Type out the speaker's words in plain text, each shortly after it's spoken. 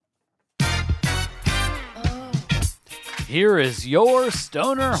Here is your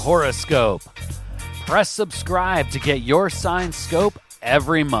Stoner Horoscope. Press subscribe to get your sign scope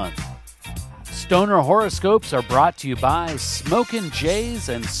every month. Stoner Horoscopes are brought to you by Smokin' Jays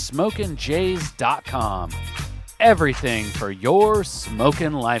and SmokinJays.com. Everything for your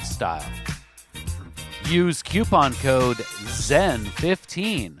smokin' lifestyle. Use coupon code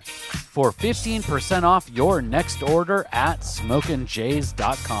ZEN15 for 15% off your next order at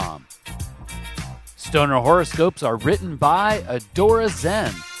SmokinJays.com. Stoner Horoscopes are written by Adora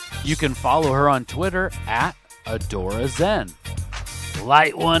Zen. You can follow her on Twitter at Adora Zen.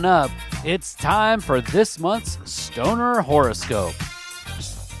 Light one up. It's time for this month's Stoner Horoscope.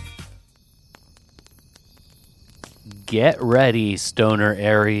 Get ready, Stoner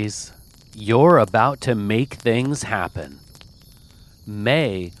Aries. You're about to make things happen.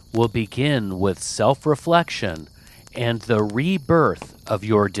 May will begin with self-reflection and the rebirth of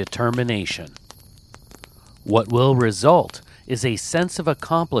your determination. What will result is a sense of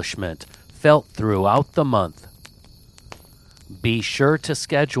accomplishment felt throughout the month. Be sure to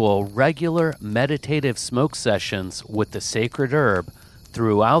schedule regular meditative smoke sessions with the sacred herb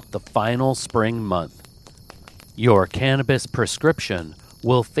throughout the final spring month. Your cannabis prescription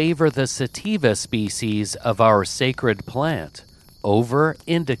will favor the sativa species of our sacred plant over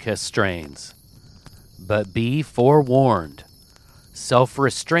indica strains. But be forewarned,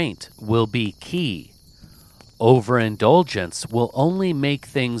 self-restraint will be key. Overindulgence will only make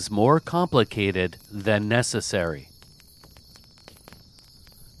things more complicated than necessary.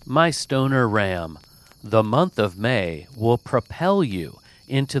 My Stoner Ram, the month of May will propel you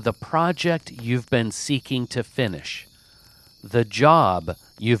into the project you've been seeking to finish, the job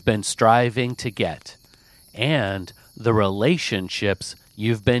you've been striving to get, and the relationships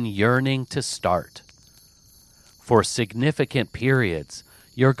you've been yearning to start. For significant periods,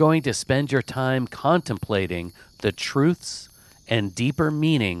 you're going to spend your time contemplating the truths and deeper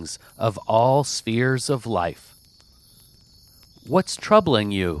meanings of all spheres of life. What's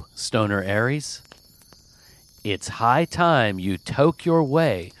troubling you, Stoner Aries? It's high time you toke your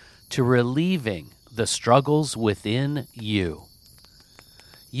way to relieving the struggles within you.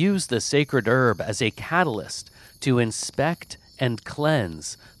 Use the sacred herb as a catalyst to inspect and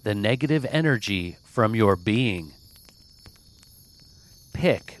cleanse the negative energy from your being.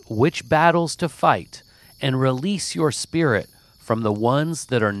 Pick which battles to fight and release your spirit from the ones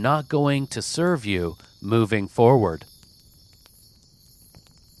that are not going to serve you moving forward.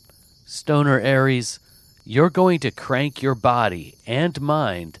 Stoner Aries, you're going to crank your body and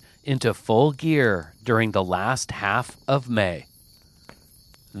mind into full gear during the last half of May.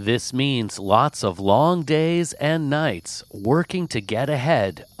 This means lots of long days and nights working to get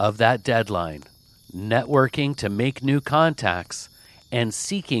ahead of that deadline, networking to make new contacts, and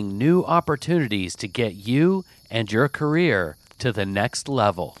seeking new opportunities to get you and your career to the next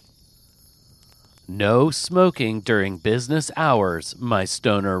level. No smoking during business hours, my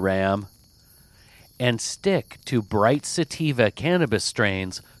Stoner Ram. And stick to bright sativa cannabis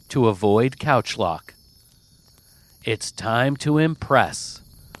strains to avoid couch lock. It's time to impress,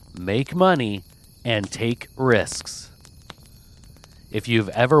 make money, and take risks. If you've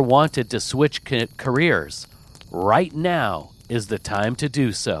ever wanted to switch careers, right now is the time to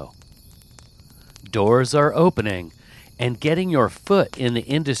do so. Doors are opening, and getting your foot in the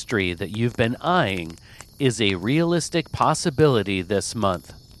industry that you've been eyeing is a realistic possibility this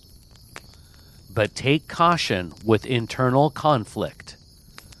month. But take caution with internal conflict.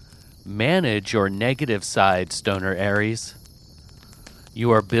 Manage your negative side, Stoner Aries.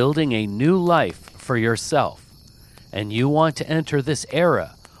 You are building a new life for yourself, and you want to enter this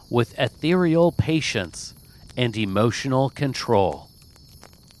era with ethereal patience and emotional control.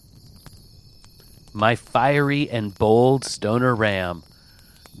 My fiery and bold Stoner Ram,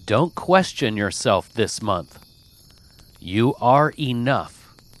 don't question yourself this month. You are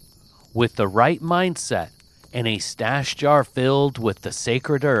enough. With the right mindset and a stash jar filled with the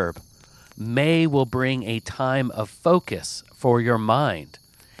sacred herb, May will bring a time of focus for your mind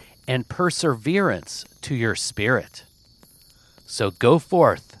and perseverance to your spirit. So go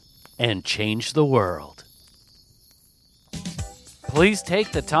forth and change the world. Please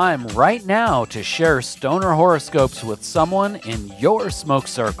take the time right now to share Stoner Horoscopes with someone in your smoke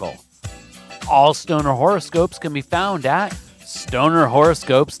circle. All Stoner Horoscopes can be found at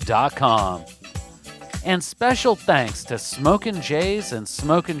StonerHoroscopes.com. And special thanks to Smokin' Jays and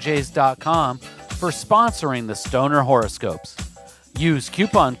SmokinJays.com for sponsoring the Stoner Horoscopes. Use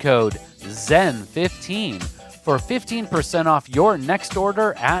coupon code ZEN15 for 15% off your next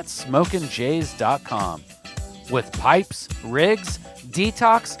order at SmokinJays.com. With pipes, rigs,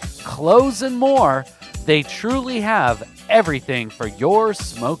 detox, clothes, and more, They truly have everything for your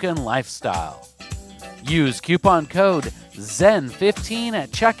smokin' lifestyle. Use coupon code ZEN15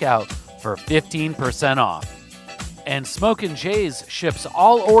 at checkout for 15% off. And Smokin' Jay's ships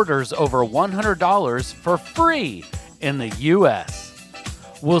all orders over $100 for free in the U.S.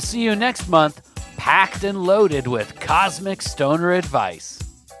 We'll see you next month, packed and loaded with cosmic stoner advice.